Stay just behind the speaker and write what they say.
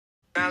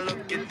Now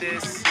look at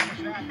this.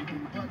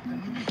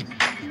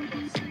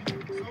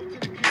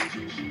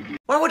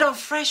 Why would our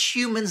fresh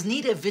humans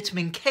need a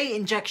vitamin K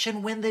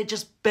injection when they're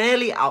just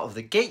barely out of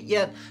the gate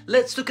yet?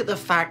 Let's look at the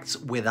facts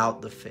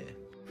without the fear.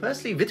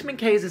 Firstly, vitamin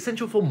K is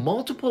essential for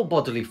multiple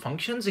bodily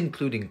functions,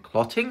 including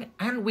clotting,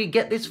 and we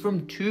get this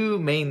from two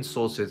main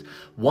sources.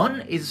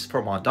 One is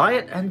from our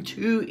diet, and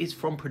two is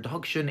from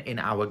production in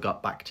our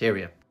gut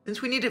bacteria.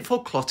 Since we need it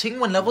for clotting,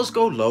 when levels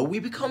go low, we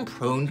become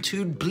prone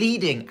to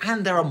bleeding,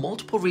 and there are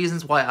multiple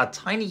reasons why our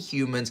tiny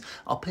humans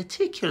are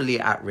particularly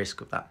at risk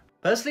of that.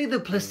 Firstly, the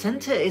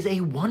placenta is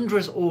a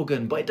wondrous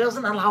organ, but it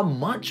doesn't allow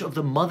much of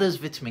the mother's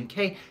vitamin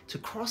K to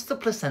cross the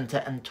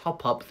placenta and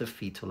top up the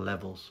fetal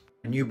levels.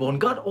 A newborn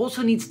gut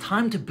also needs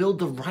time to build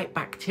the right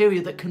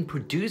bacteria that can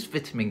produce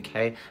vitamin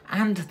K,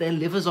 and their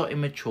livers are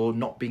immature,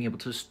 not being able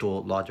to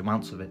store large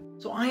amounts of it.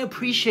 So I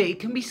appreciate it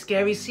can be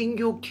scary seeing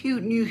your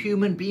cute new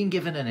human being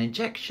given an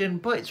injection,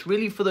 but it's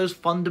really for those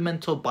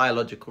fundamental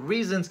biological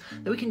reasons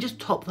that we can just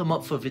top them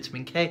up for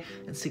vitamin K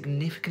and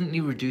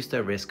significantly reduce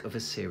their risk of a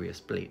serious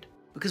bleed.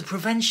 Because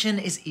prevention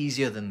is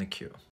easier than the cure.